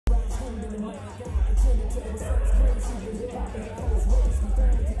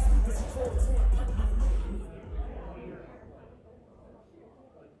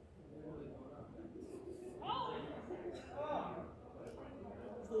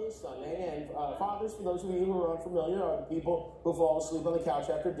Sunday, and fathers, for those of you who are unfamiliar, are the people who fall asleep on the couch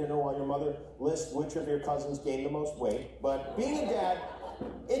after dinner while your mother lists which of your cousins gained the most weight. But being a dad,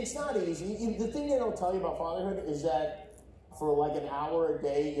 it's not easy. The thing they don't tell you about fatherhood is that for like an hour a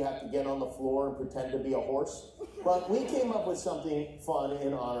day, you have to get on the floor and pretend to be a horse. But we came up with something fun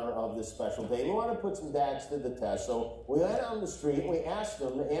in honor of this special day. We want to put some dads to the test. So we went out on the street and we asked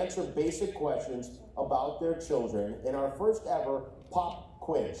them to answer basic questions about their children in our first ever pop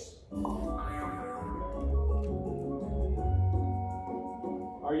quiz.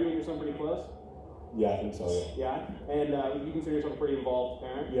 Are you and your son pretty close? Yeah, I think so, yeah. Yeah? And you consider yourself a pretty involved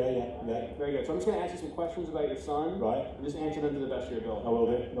parent? Yeah. Very good. So I'm just going to ask you some questions about your son. Right. And just answer them to the best of your ability. I will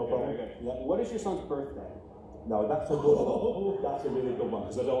do. No problem. Very good. Yeah. What is your son's birthday? No, that's a really good one,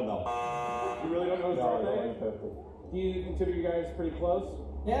 because I don't know. You really don't know his birthday? No, perfect. Do you consider you guys pretty close?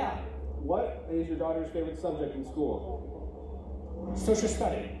 Yeah. What is your daughter's favorite subject in school? Social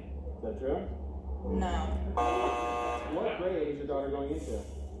study. Is that true? No. What grade is your daughter going into?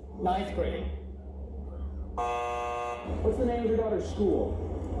 9th grade. What's the name of your daughter's school?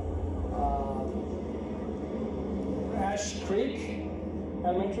 Ash Creek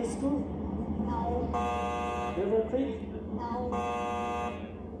Elementary School? No. River Creek? No.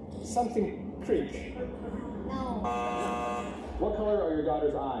 Something Creek. No. What color are your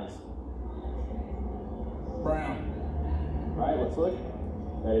daughter's eyes? Brown. All right, let's look.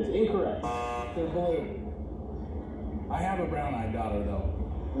 That is incorrect. They're blue. I have a brown-eyed daughter, though.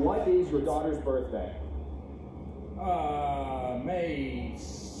 What is your daughter's birthday? May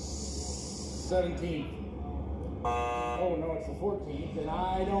 17th. Oh, no, it's the 14th, and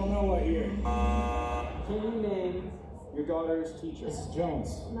I don't know what year. Can you name your daughter's teacher? Mrs.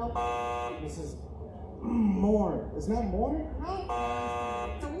 Jones. Nope. Mrs. Moore. Isn't that Moore?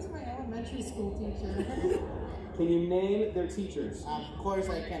 That was my elementary school teacher. Can you name their teachers? Of course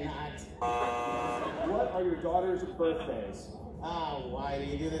I cannot. What are your daughter's birthdays? Oh, why do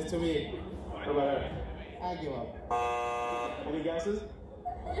you do this to me? What about her? I give up. Any guesses?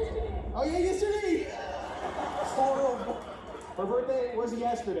 Oh yeah, yesterday! Horrible. Her birthday was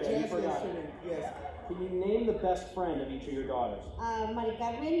yesterday. Yes, You forgot. yesterday. Yes. Can you name the best friend of each of your daughters? Mari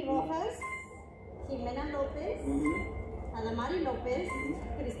Carmen Rojas, Jimena Lopez, Adamari Lopez,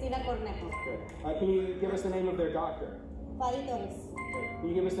 Cristina Cornejo. Good. Can you give us the name of their doctor? Fadi Torres. Can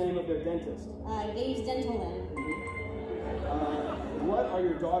you give us the name of their dentist? Gage Dental Land. What are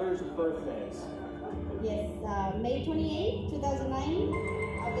your daughter's birthdays? Yes, May 28, 2009,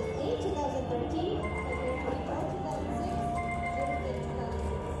 August 8, 2013, February 24, 2006, June 5,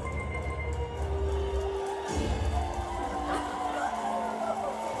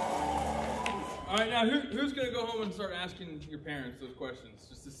 2006. All right, now who's going to go home and start asking your parents those questions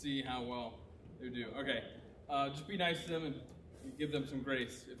just to see how well they do? Okay, just be nice to them and give them some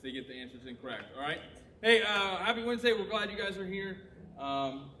grace if they get the answers incorrect, all right? Hey, happy Wednesday. We're glad you guys are here.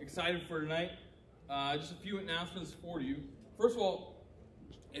 Excited for tonight. Just a few announcements for you. First of all,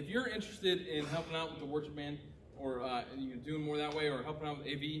 if you're interested in helping out with the worship band or you're doing more that way or helping out with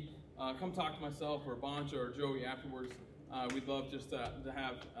AV, come talk to myself or Boncha or Joey afterwards. We'd love just to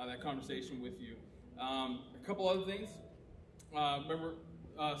have that conversation with you. A couple other things. Remember,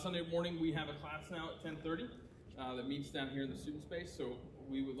 Sunday morning we have a class now at 10:30 that meets down here in the student space, so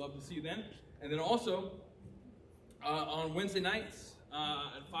we would love to see you then. And then also, on Wednesday nights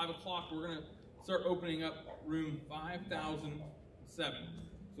at 5 o'clock, we're going to start opening up room 5007.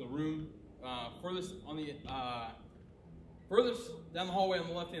 So the room furthest down the hallway on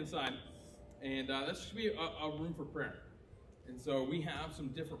the left-hand side. And that's going to be a room for prayer. And so we have some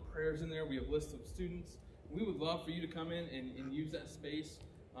different prayers in there. We have lists of students. We would love for you to come in and use that space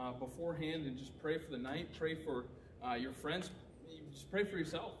beforehand and just pray for the night. Pray for your friends. Just pray for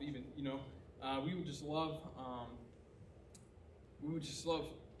yourself even, you know. We would just love,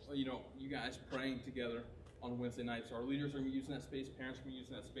 you know, you guys praying together on Wednesday nights. Our leaders are going to be using that space. Parents are going to be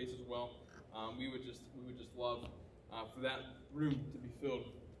using that space as well. We would just love for that room to be filled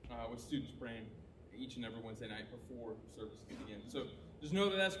with students praying each and every Wednesday night before services begin. So just know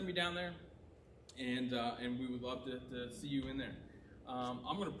that that's going to be down there, and we would love to see you in there.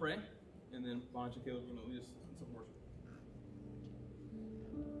 I'm going to pray, and then Bonch and Caleb are going to lead us in some worship.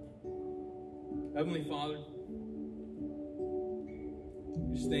 Heavenly Father,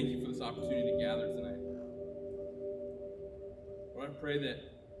 we just thank you for this opportunity to gather tonight. Lord, I pray that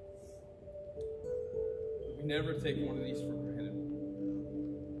we never take one of these for granted.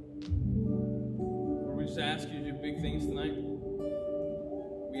 just ask you to do big things tonight.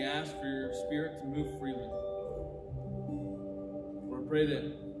 We ask for your Spirit to move freely. Lord, I pray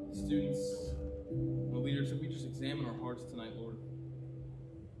that students, the leaders, that we just examine our hearts tonight, Lord.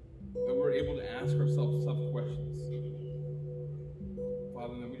 That we're able to ask ourselves tough questions.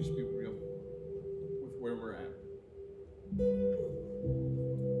 Father, that we just be real with where we're at.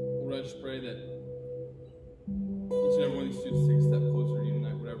 Lord, I just pray that each and every one of these students take a step closer to you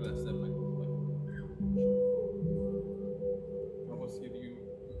tonight, whatever that step might look like. Help us give you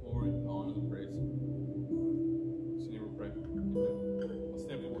the glory, the honor, and the praise. In His name we pray. Amen. Let's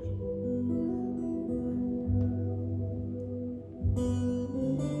stand for worship.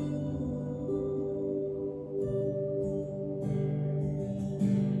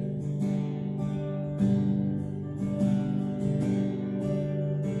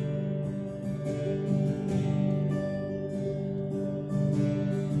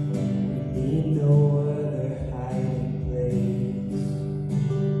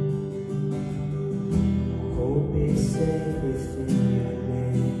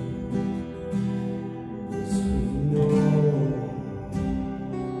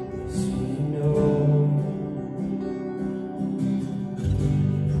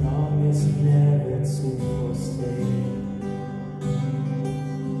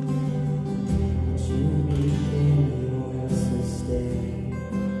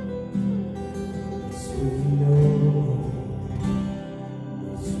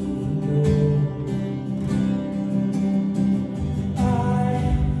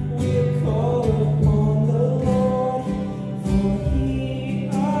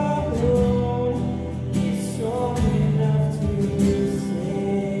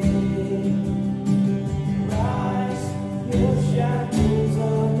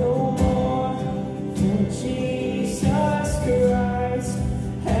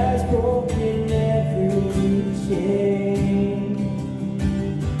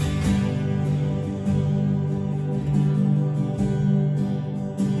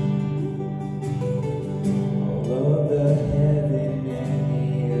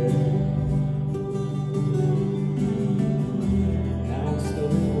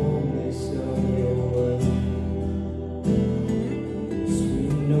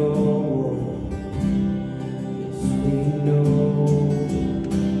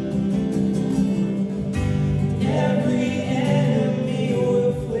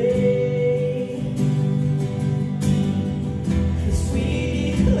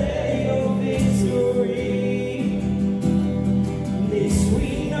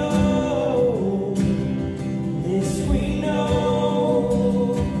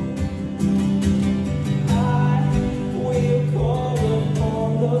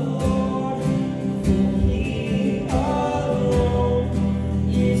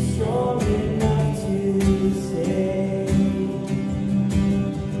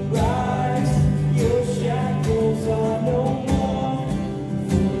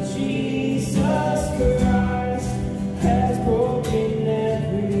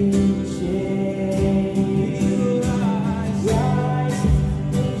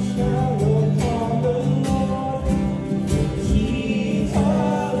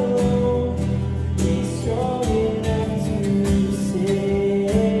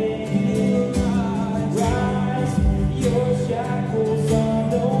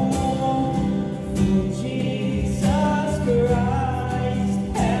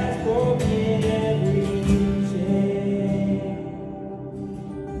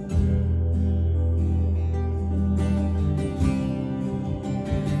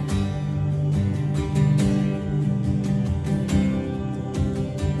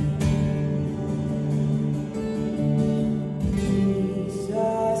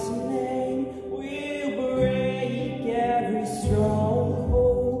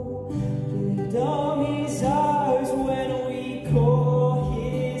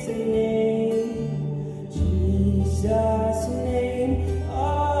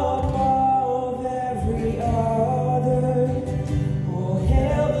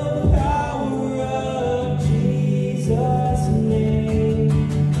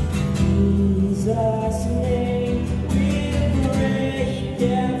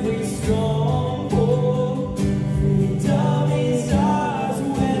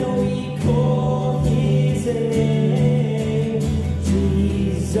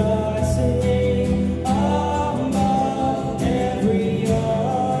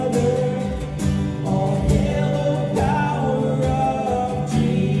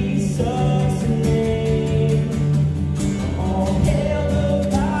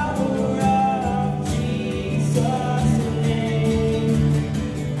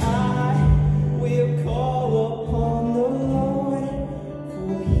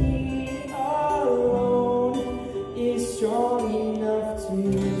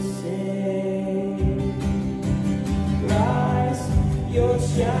 your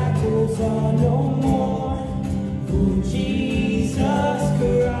shackles are no more. For Jesus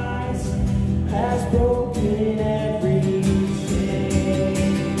Christ has broken every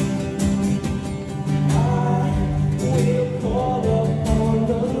chain. I will call upon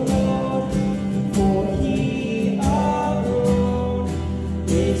the Lord, for He alone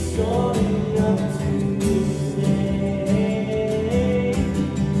is strong enough to save.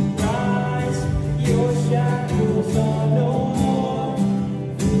 Rise, your shackles are no more.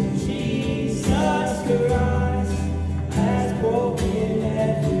 For Jesus Christ has broken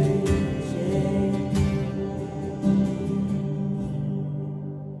every chain.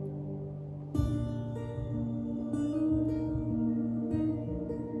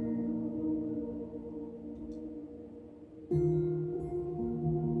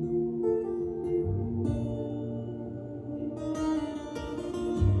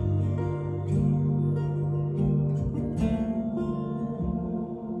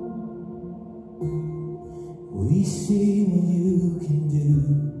 We see what you can do,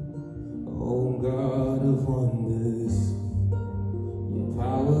 oh God of wonders. Your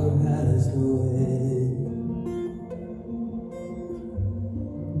power has no end.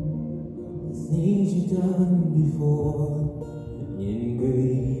 The things you've done before, in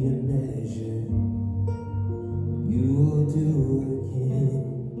greater measure, you will do again.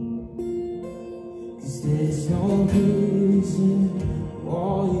 'Cause there's no reason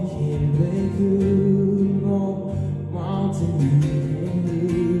why you can't break through, no mountain you can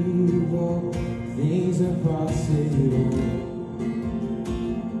move, all things are possible.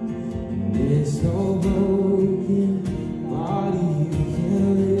 There's no broken body you can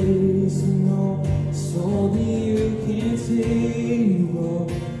listen, no soul that you can't save, all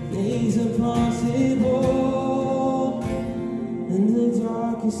things are possible. In the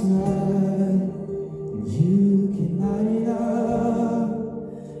darkest night, you can light it up.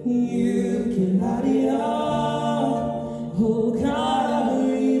 You can light it up. Oh God of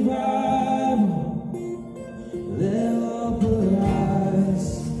revival, let hope arise.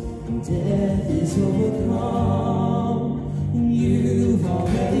 Death is overcome, you've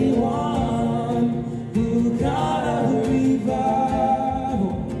already won. Oh God of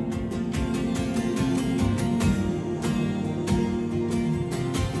revival,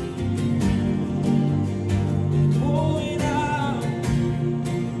 pour it out,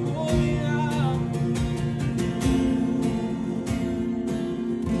 pour it out.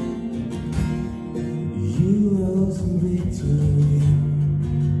 You rose in victory,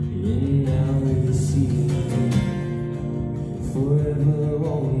 and now you see Him forever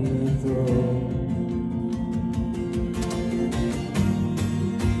on the throne.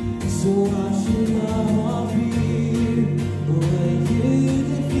 So I should not fear when you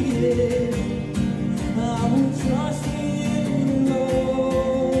defeated. I will trust in the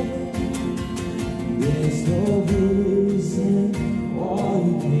Lord. There's no reason why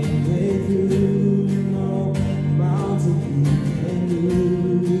you can't break through, no mountain you can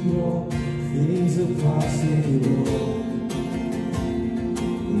move, all things are possible.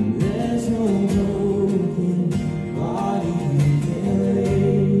 And there's no broken body you can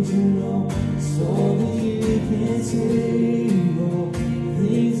raise, no soul that you can't save, all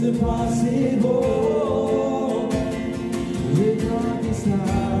things are possible. The darkest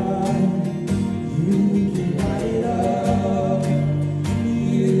night, you can light it up.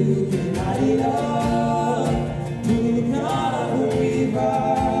 You can light it up. You God of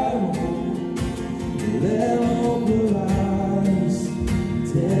revival, let hope arise.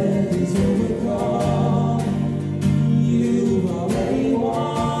 Death is overcome, you've already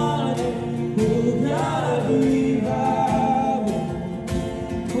won. Oh God of revival,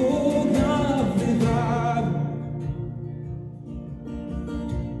 oh God of revival.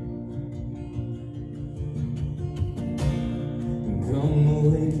 Come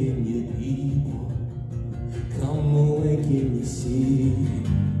awaken your people, come awaken your city.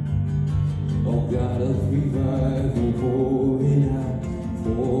 Oh God of revival, pour it out,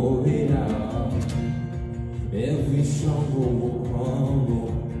 pour it out. Every stronghold will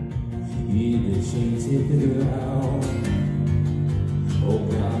crumble, even chains hit the ground. Oh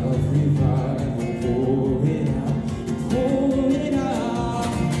God of revival, pour it out, pour it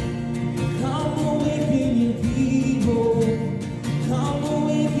out. Come awaken your people, come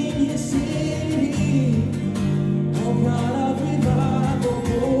awaken your city. Oh God of revival,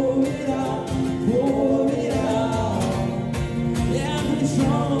 pour it out, pour it out. Every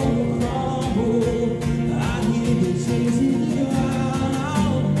stronghold will crumble, I hear the chains hit the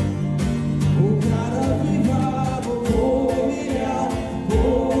ground. Oh God of revival, pour it out,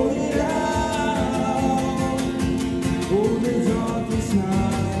 pour it out. Oh, the darkest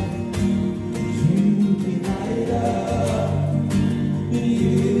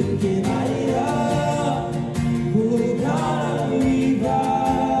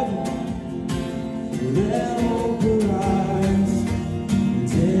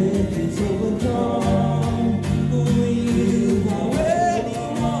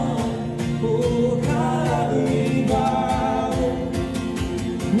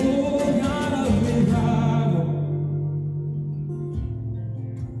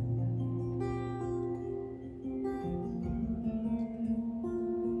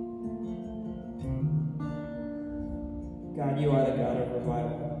God, you are the God of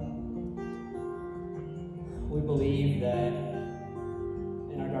revival. We believe that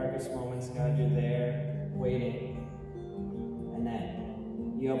in our darkest moments, God, you're there waiting, and that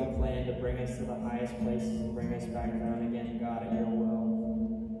you have a plan to bring us to the highest places and bring us back down again, God, at your will.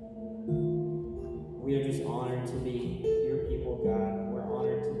 We are just honored to be your people, God. We're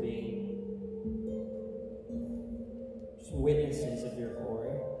honored to be just witnesses of your glory.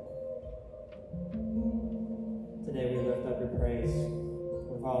 Today we lift up your praise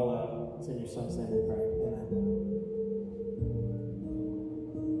with all love. It's in your Son's name we pray. Amen.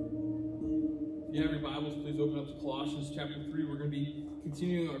 If you have your Bibles, please open up to Colossians chapter 3. We're going to be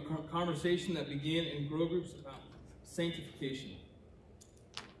continuing our conversation that began in grow groups about sanctification.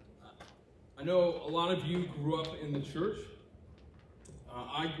 I know a lot of you grew up in the church.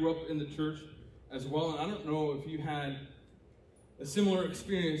 I grew up in the church as well, and I don't know if you had a similar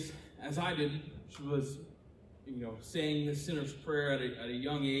experience as I did, which was, saying the sinner's prayer at a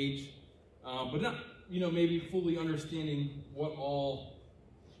young age, but not, maybe fully understanding what all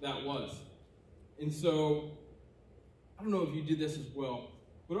that was. And so, I don't know if you did this as well,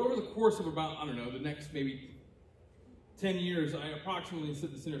 but over the course of about, the next maybe 10 years, I approximately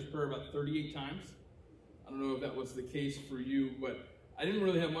said the sinner's prayer about 38 times. I don't know if that was the case for you, but I didn't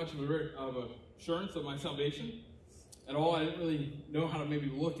really have much of assurance of my salvation at all. I didn't really know how to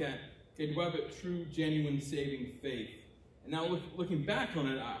maybe look at, okay, do I have a true, genuine, saving faith? And now looking back on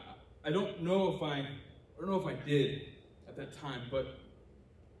it, I don't know if I did at that time, but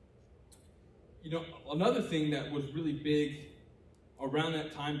another thing that was really big around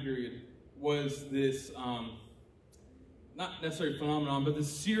that time period was this, not necessarily phenomenon, but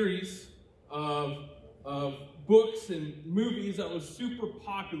this series of books and movies that was super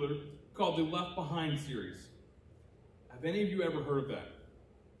popular called the Left Behind series. Have any of you ever heard of that?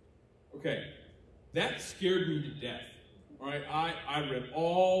 Okay, that scared me to death. All right, I read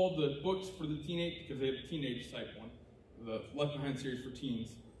all the books for the teenage, because they have a teenage type one, the Left Behind series for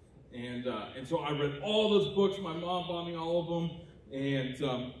teens. And so I read all those books. My mom bought me all of them, and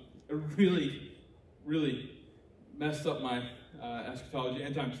it really, really messed up my eschatology,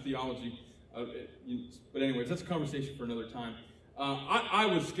 end times theology. But anyways, that's a conversation for another time. I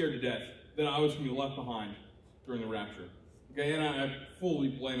was scared to death that I was going to be left behind during the rapture. Okay, and I fully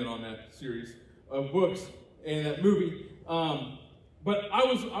blame it on that series of books and that movie. But I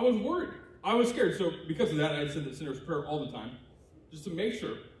was worried. I was scared. So because of that, I said the sinner's prayer all the time, just to make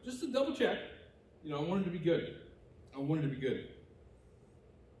sure, just to double check. I wanted to be good. I wanted to be good. It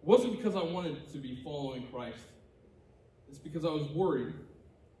wasn't because I wanted to be following Christ. It's because I was worried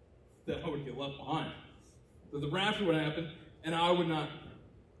that I would get left behind, that the rapture would happen and I would not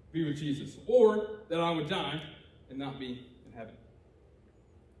be with Jesus, or that I would die and not be in heaven.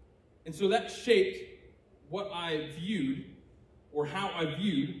 And so that shaped what I viewed, or how I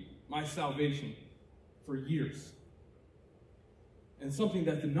viewed my salvation for years. And something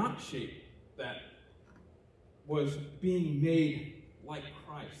that did not shape that was being made like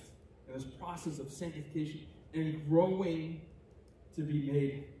Christ in this process of sanctification and growing to be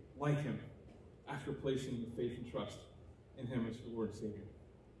made like him after placing the faith and trust in him as your Lord and Savior.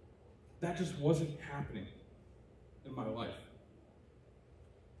 That just wasn't happening in my life.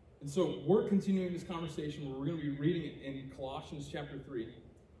 And so we're continuing this conversation where we're going to be reading it in Colossians chapter 3.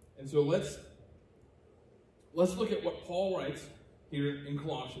 And so let's look at what Paul writes here in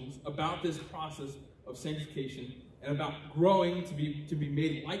Colossians about this process of sanctification and about growing to be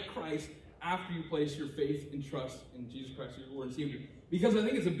made like Christ after you place your faith and trust in Jesus Christ, your Lord and Savior. Because I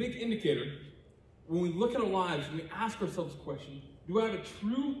think it's a big indicator when we look at our lives and we ask ourselves the question, do I have a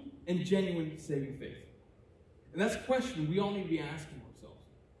true and genuine saving faith? And that's a question we all need to be asking ourselves.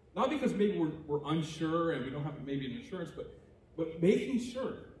 Not because maybe we're unsure and we don't have maybe an insurance, but making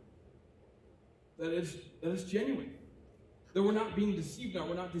sure that it's genuine. That we're not being deceived, that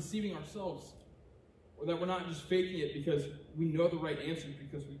we're not deceiving ourselves. Or that we're not just faking it because we know the right answers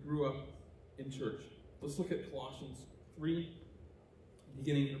because we grew up in church. Let's look at Colossians 3,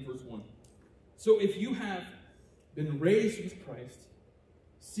 beginning in verse 1. So if you have been raised with Christ,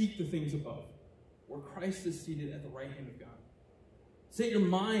 seek the things above, where Christ is seated at the right hand of God. Set your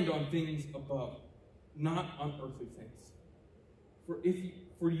mind on things above, not on earthly things.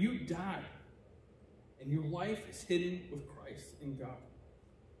 For you died, and your life is hidden with Christ in God.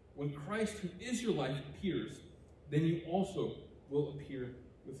 When Christ, who is your life, appears, then you also will appear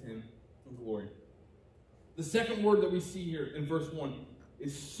with him in glory. The second word that we see here in verse 1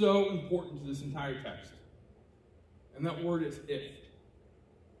 is so important to this entire text. And that word is if.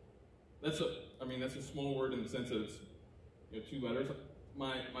 That's a small word in the sense that it's 2 letters.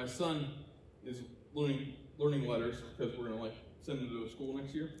 My son is learning learning letters because we're gonna send them to a school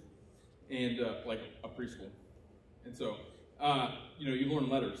next year, and like a preschool. And so, you learn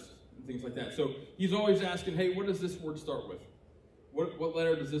letters and things like that. So he's always asking, hey, what does this word start with? What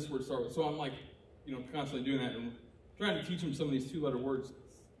letter does this word start with? So I'm constantly doing that and trying to teach him some of these 2-letter words.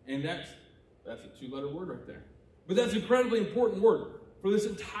 And that's a 2-letter word right there. But that's an incredibly important word for this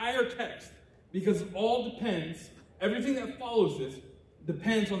entire text because it all depends, everything that follows this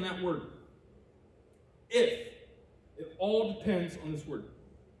depends on that word. If. It all depends on this word.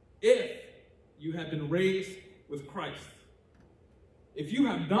 If you have been raised with Christ. If you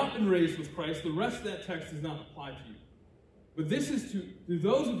have not been raised with Christ, the rest of that text does not apply to you. But this is to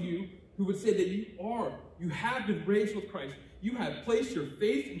those of you who would say that you have been raised with Christ. You have placed your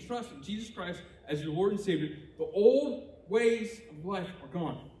faith and trust in Jesus Christ as your Lord and Savior. The old ways of life are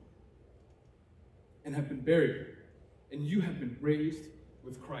gone and have been buried. And you have been raised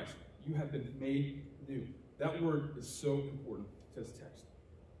with Christ. You have been made new. That word is so important to this text.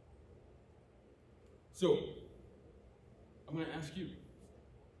 So, I'm going to ask you,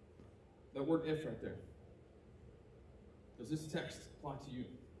 that word if right there, does this text apply to you?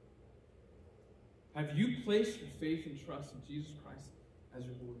 Have you placed your faith and trust in Jesus Christ as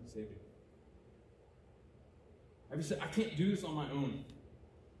your Lord and Savior? Have you said, I can't do this on my own.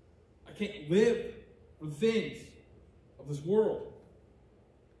 I can't live for the things of this world.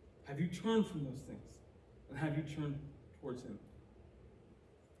 Have you turned from those things? And have you turned towards Him?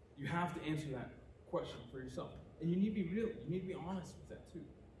 You have to answer that question for yourself. And you need to be real. You need to be honest with that too.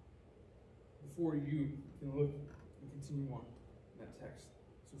 Before you can look and continue on in that text.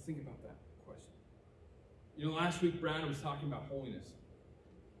 So think about that question. Last week Brad was talking about holiness.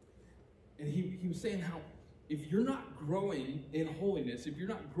 And he was saying how if you're not growing in holiness, if you're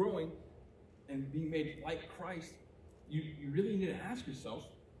not growing and being made like Christ, you really need to ask yourself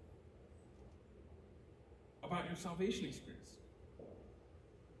about your salvation experience.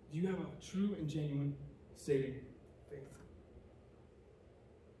 Do you have a true and genuine saving faith?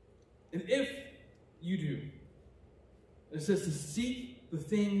 And if you do, it says to seek the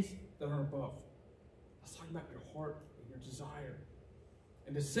things that are above. Let's talk about your heart and your desire.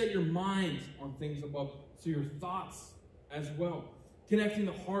 And to set your mind on things above. So your thoughts as well. Connecting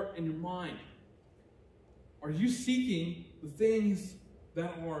the heart and your mind. Are you seeking the things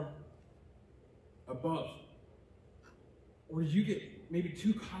that are above? Or do you get maybe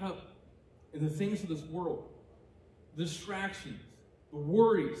too caught up in the things of this world? The distractions, the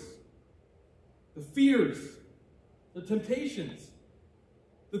worries, the fears, the temptations,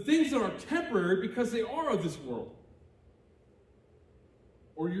 the things that are temporary because they are of this world.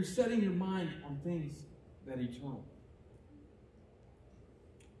 Or you're setting your mind on things that are eternal.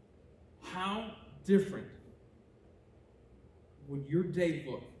 How different would your day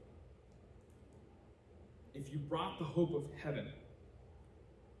look if you brought the hope of heaven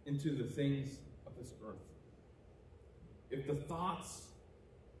into the things of this earth? If the thoughts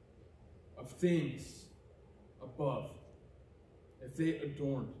of things above, if they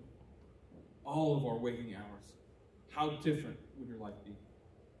adorned all of our waking hours, how different would your life be?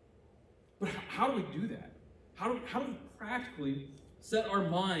 But how do we do that? How do we practically set our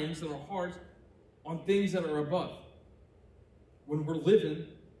minds and our hearts on things that are above when we're living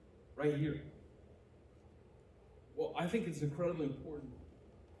right here? Well, I think it's incredibly important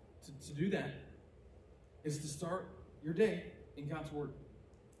to do that is to start your day in God's Word.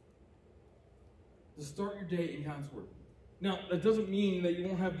 To start your day in God's Word. Now, that doesn't mean that you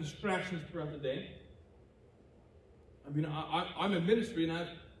won't have distractions throughout the day. I mean, I'm in ministry and I have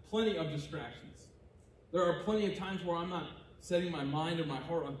plenty of distractions. There are plenty of times where I'm not setting my mind or my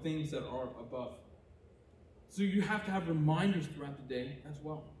heart on things that are above. So you have to have reminders throughout the day as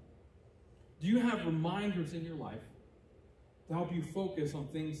well. Do you have reminders in your life to help you focus on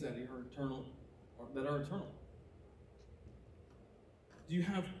things that are eternal? Do you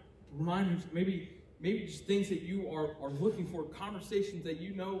have reminders, maybe just things that you are looking for, conversations that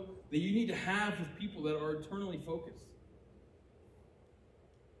you know that you need to have with people that are eternally focused?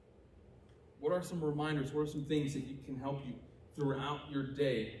 What are some reminders? What are some things that can help you throughout your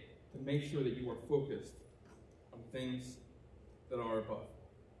day to make sure that you are focused on things that are above?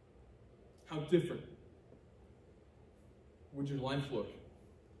 How different would your life look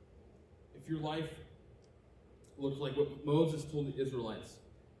if your life looked like what Moses told the Israelites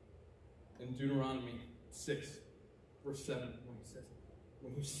in Deuteronomy 6, verse 7, when he says,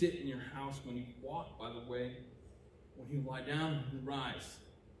 when you sit in your house, when you walk by the way, when you lie down, when you rise,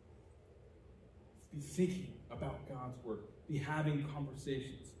 be thinking about God's Word. Be having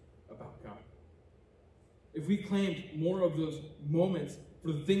conversations about God. If we claimed more of those moments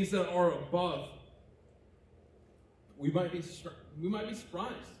for the things that are above, We might be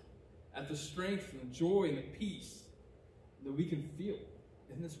surprised at the strength and the joy and the peace that we can feel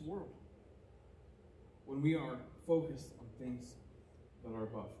in this world when we are focused on things that are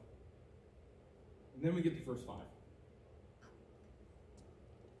above. And then we get to verse 5.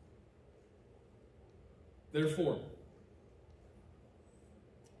 Therefore,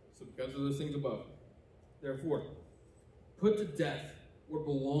 so because of those things above, therefore, put to death what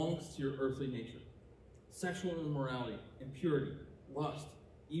belongs to your earthly nature: sexual immorality, impurity, lust,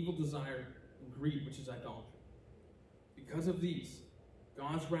 evil desire, and greed, which is idolatry. Because of these,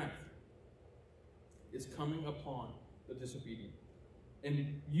 God's wrath is coming upon the disobedient.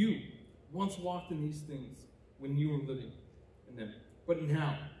 And you once walked in these things when you were living in them. But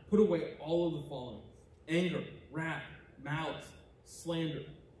now, put away all of the following: anger, wrath, malice, slander,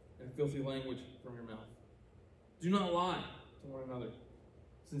 and filthy language from your mouth. Do not lie to one another,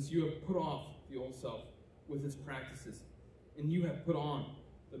 since you have put off the old self with its practices, and you have put on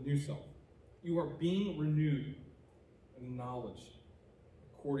the new self. You are being renewed in knowledge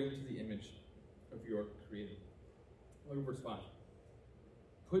according to the image of your Creator. Look at verse 5.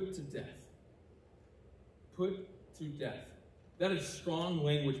 Put to death. Put to death. That is strong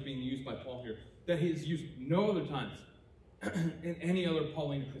language being used by Paul here, that he has used no other times in any other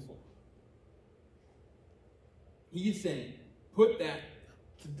Pauline epistle. He is saying, put that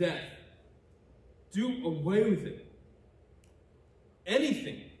to death. Do away with it.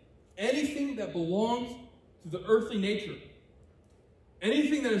 Anything that belongs to the earthly nature,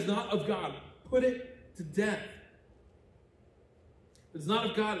 anything that is not of God, put it to death. If it's not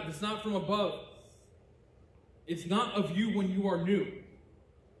of God, if it's not from above, it's not of you when you are new.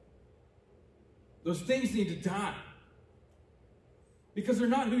 Those things need to die. Because they're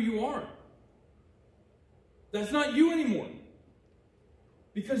not who you are. That's not you anymore.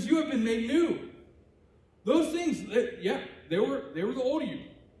 Because you have been made new. Those things, they were the old you.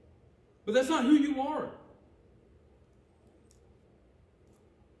 But that's not who you are.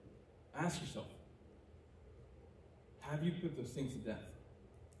 Ask yourself, have you put those things to death?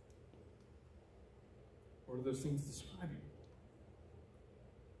 Or do those things describe you?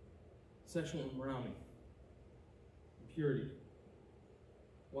 Sexual immorality, impurity,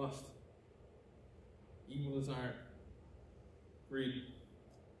 lust, evil desire, greed,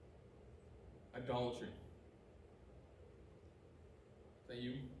 idolatry. Is that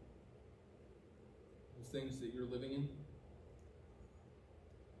you? Those things that you're living in?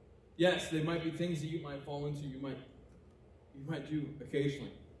 Yes, they might be things that you might fall into, you might do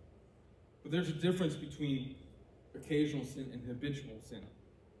occasionally. But there's a difference between occasional sin and habitual sin.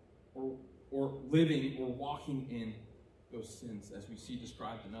 Or living or walking in those sins, as we see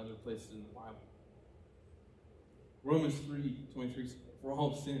described in other places in the Bible. Romans 3:23 says, for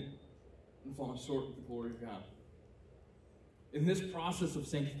all have sinned and fallen short of the glory of God. In this process of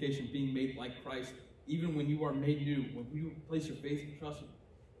sanctification, being made like Christ, even when you are made new, when you place your faith and trust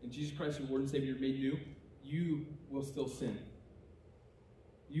in Jesus Christ, your Lord and Savior, made new, you will still sin.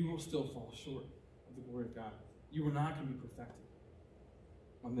 You will still fall short of the glory of God. You are not going to be perfected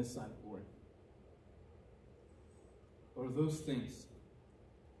on this side of glory. But are those things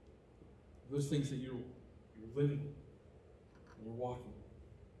that you're living and you're walking,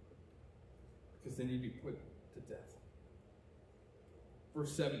 because they need to be put to death.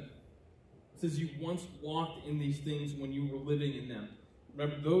 Verse 7 says, you once walked in these things when you were living in them.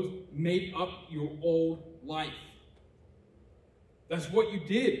 Remember, those made up your old life. That's what you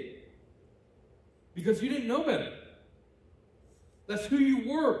did. Because you didn't know better. That's who you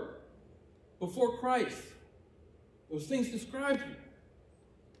were before Christ. Those things describe you.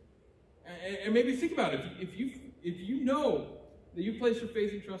 And maybe think about it. If you know that you placed your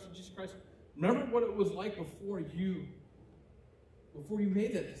faith and trust in Jesus Christ, remember what it was like before you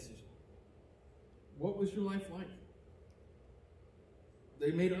made that decision. What was your life like?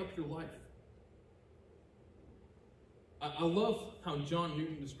 They made up your life. I love how John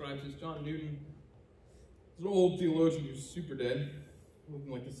Newton describes this. John Newton is an old theologian who's super dead,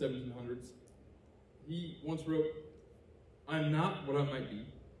 living like the 1700s. He once wrote, I'm not what I might be.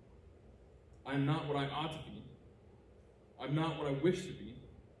 I'm not what I ought to be. I'm not what I wish to be.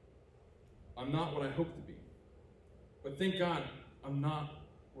 I'm not what I hope to be. But thank God, I'm not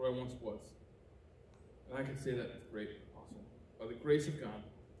where I once was. And I can say that with great also. By the grace of God,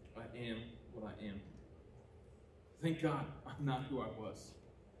 I am what I am. Thank God, I'm not who I was.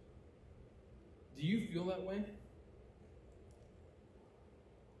 Do you feel that way?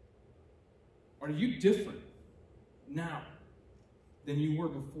 Are you different now than you were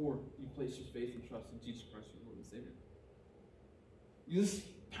before you placed your faith and trust in Jesus Christ, your Lord and Savior? This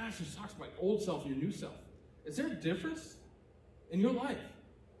passage talks about your old self and your new self. Is there a difference in your life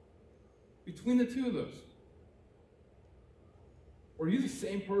between the two of those? Or are you the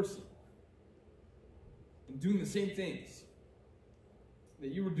same person and doing the same things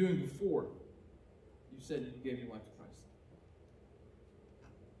that you were doing before you said you gave your life to Christ?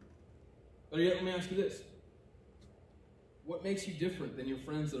 Better yet, let me ask you this. What makes you different than your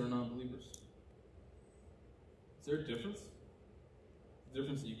friends that are non-believers? Is there a difference? The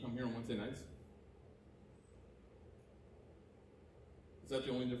difference that you come here on Wednesday nights? Is that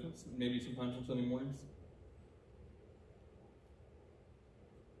the only difference? Maybe sometimes on Sunday mornings?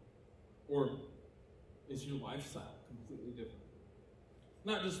 Or is your lifestyle completely different?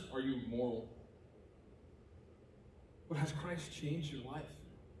 Not just are you moral, but has Christ changed your life?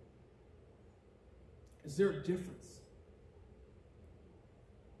 Is there a difference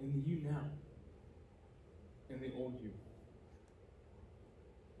in the you now and the old you?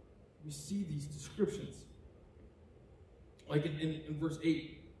 We see these descriptions. Like in verse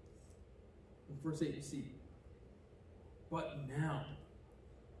 8. In verse 8 you see, but now,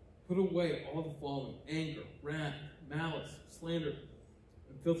 put away all the following: anger, wrath, malice, slander,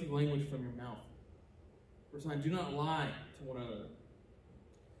 and filthy language from your mouth. Verse 9, do not lie to one another,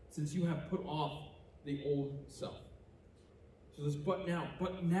 since you have put off the old self. So this but now,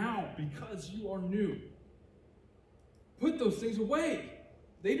 because you are new, put those things away.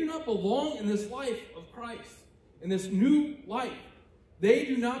 They do not belong in this life of Christ, in this new life. They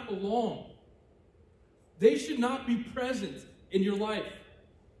do not belong. They should not be present in your life.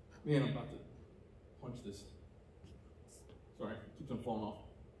 Man, I'm about to punch this. Sorry, it keeps on falling off.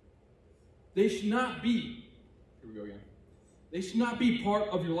 They should not be, here we go again. They should not be part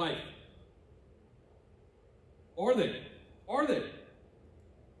of your life. Are they? Are they?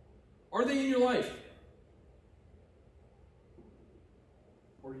 Are they in your life?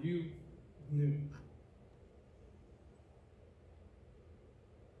 Or are you new?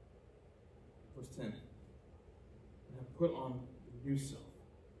 Verse 10. And have put on the new self.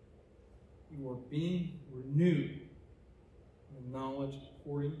 You are being renewed in knowledge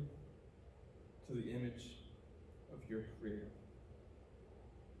according to the image of your Creator.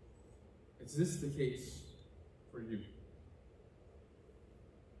 Is this the case for you?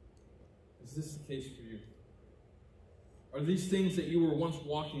 Is this the case for you? Are these things that you were once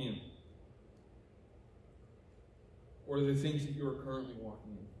walking in? Or are they things that you are currently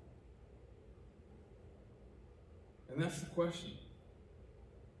walking in? And that's the question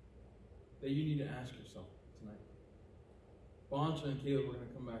that you need to ask yourself tonight. Bonja and Caleb are going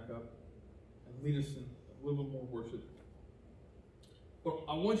to come back up and lead us in a little bit more worship. But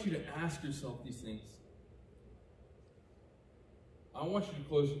I want you to ask yourself these things. I want you to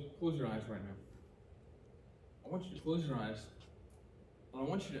close your eyes right now. I want you to close your eyes, and I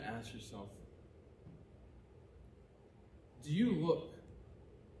want you to ask yourself, do you look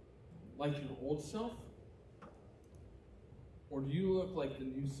like your old self? Or do you look like the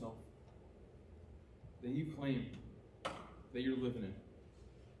new self that you claim that you're living in?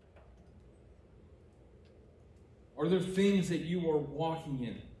 Are there things that you are walking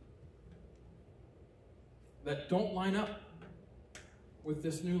in that don't line up with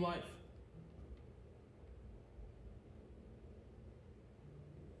this new life?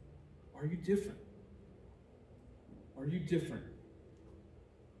 Are you different? Are you different?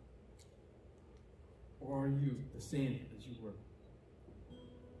 Or are you the same as you were?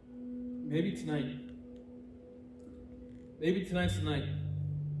 Maybe tonight's the night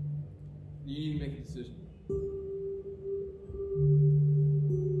you need to make a decision.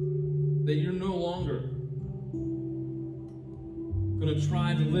 That you're no longer going to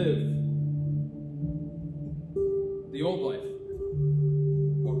try to live the old life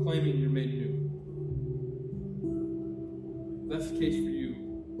while claiming you're made new. If that's the case for you,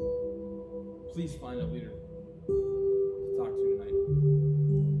 please find a leader to talk to tonight.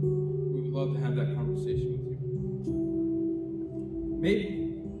 We would love to have that conversation with you.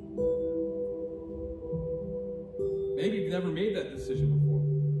 Maybe you've never made that decision before.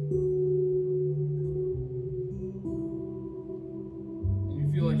 And you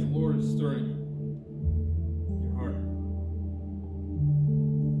feel like the Lord is stirring your heart.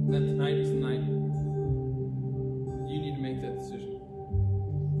 And that tonight is the night you need to make that decision.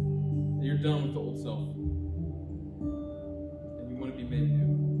 That you're done with the old self. And you want to be made new.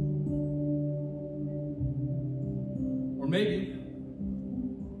 Or maybe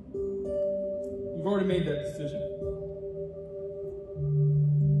you've already made that decision.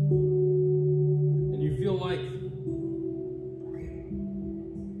 And you feel like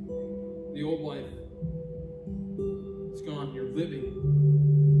the old life is gone. You're living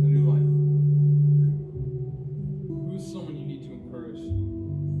the new life.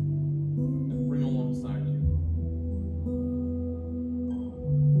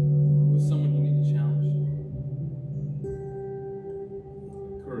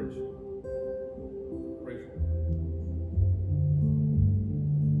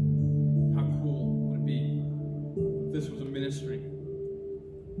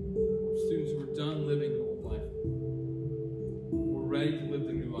 students who are done living the old life. We're ready to live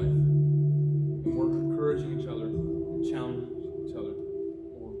the new life. And we're encouraging each other and challenging each other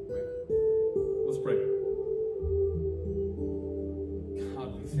along the way. Let's pray. God,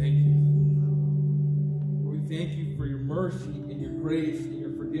 we thank you. We thank you for your mercy and your grace and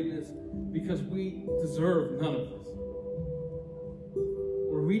your forgiveness, because we deserve none of this.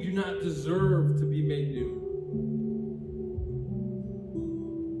 Or we do not deserve to be made new.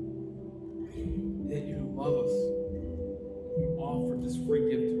 Yet you love us. You offered this free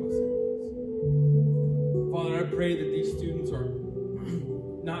gift to us. Father, I pray that these students are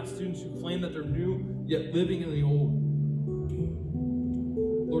not students who claim that they're new, yet living in the old.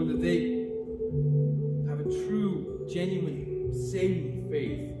 Lord, that they have a true, genuine, saving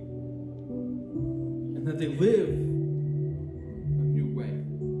faith, and that they live a new way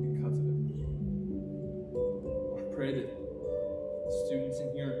because of it. I pray that the students in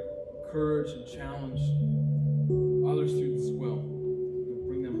here encourage and challenge other students as well, and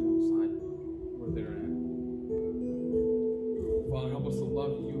bring them alongside where they're at. Father, help us to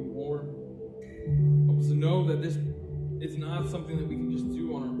love you more. Help us to know that this is not something that we can just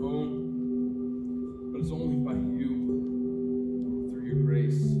do on our own, but it's only by you, through your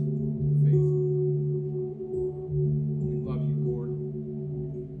grace and faith. We love you, Lord.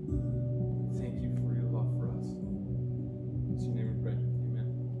 Thank you for your love for us. In your name we pray. Amen.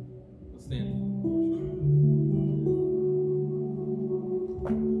 Let's stand.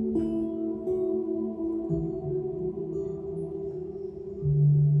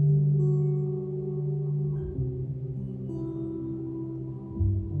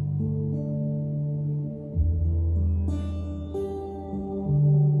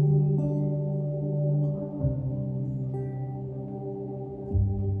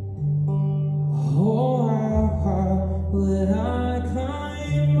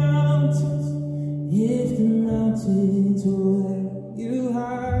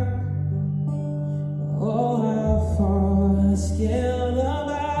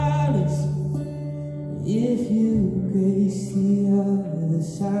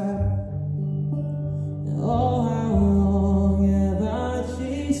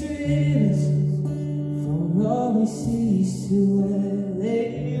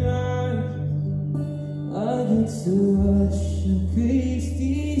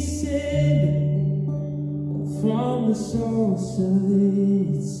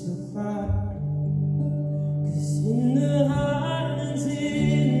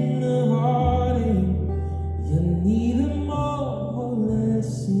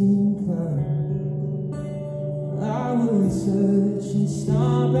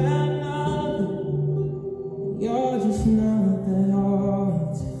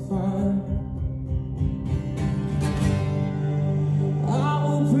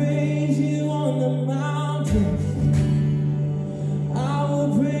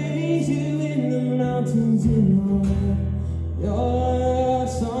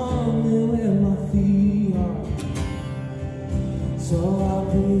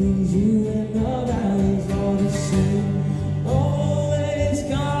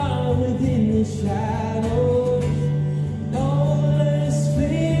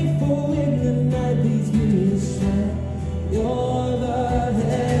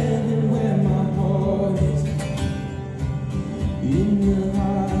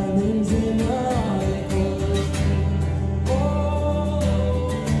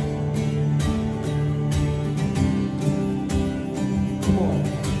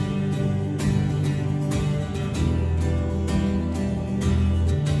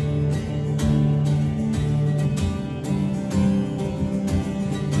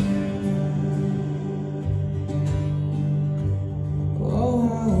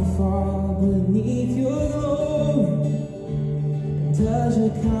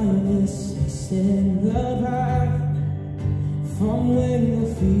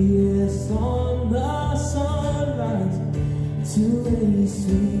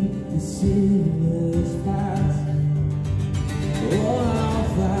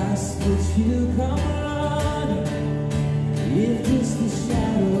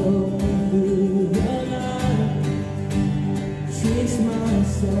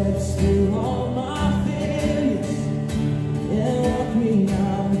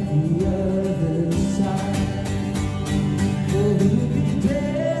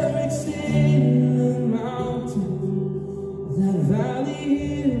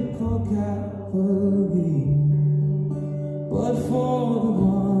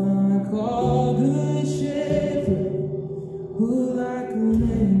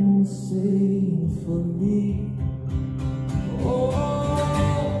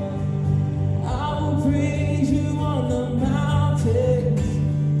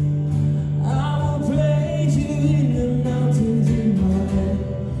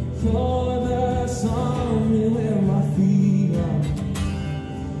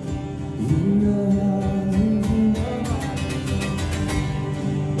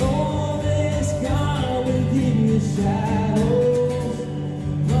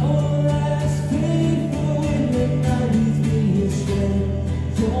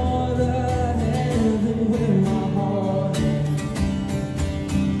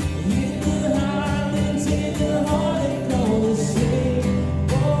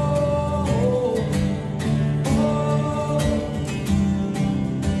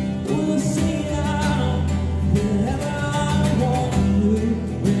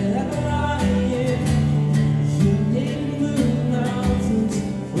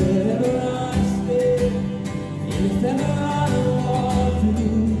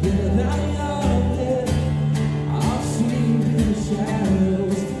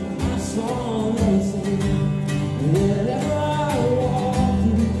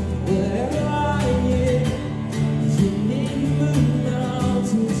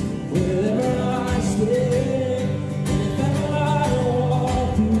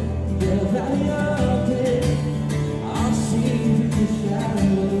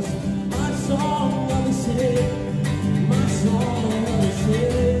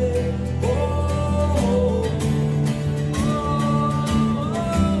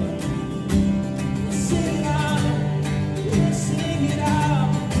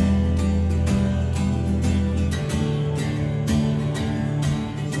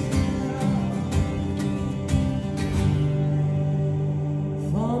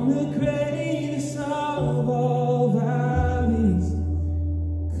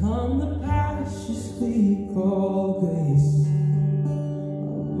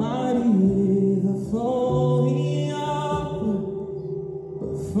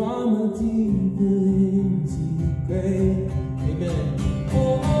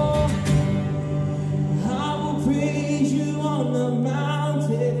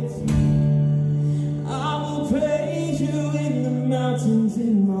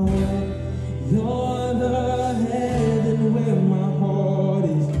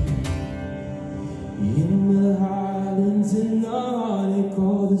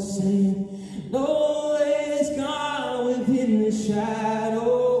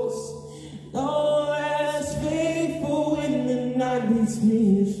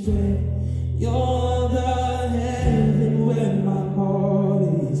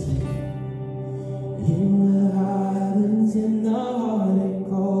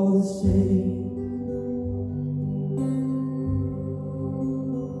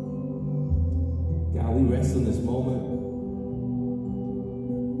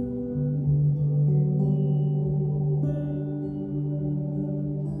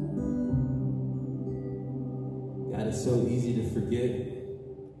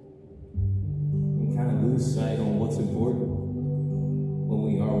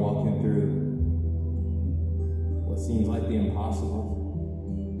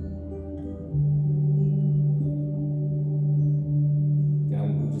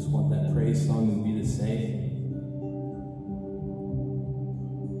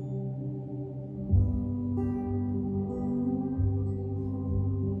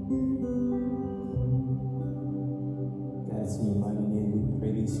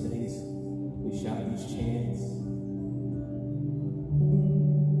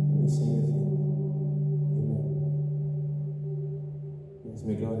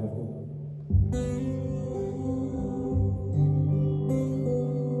 May God have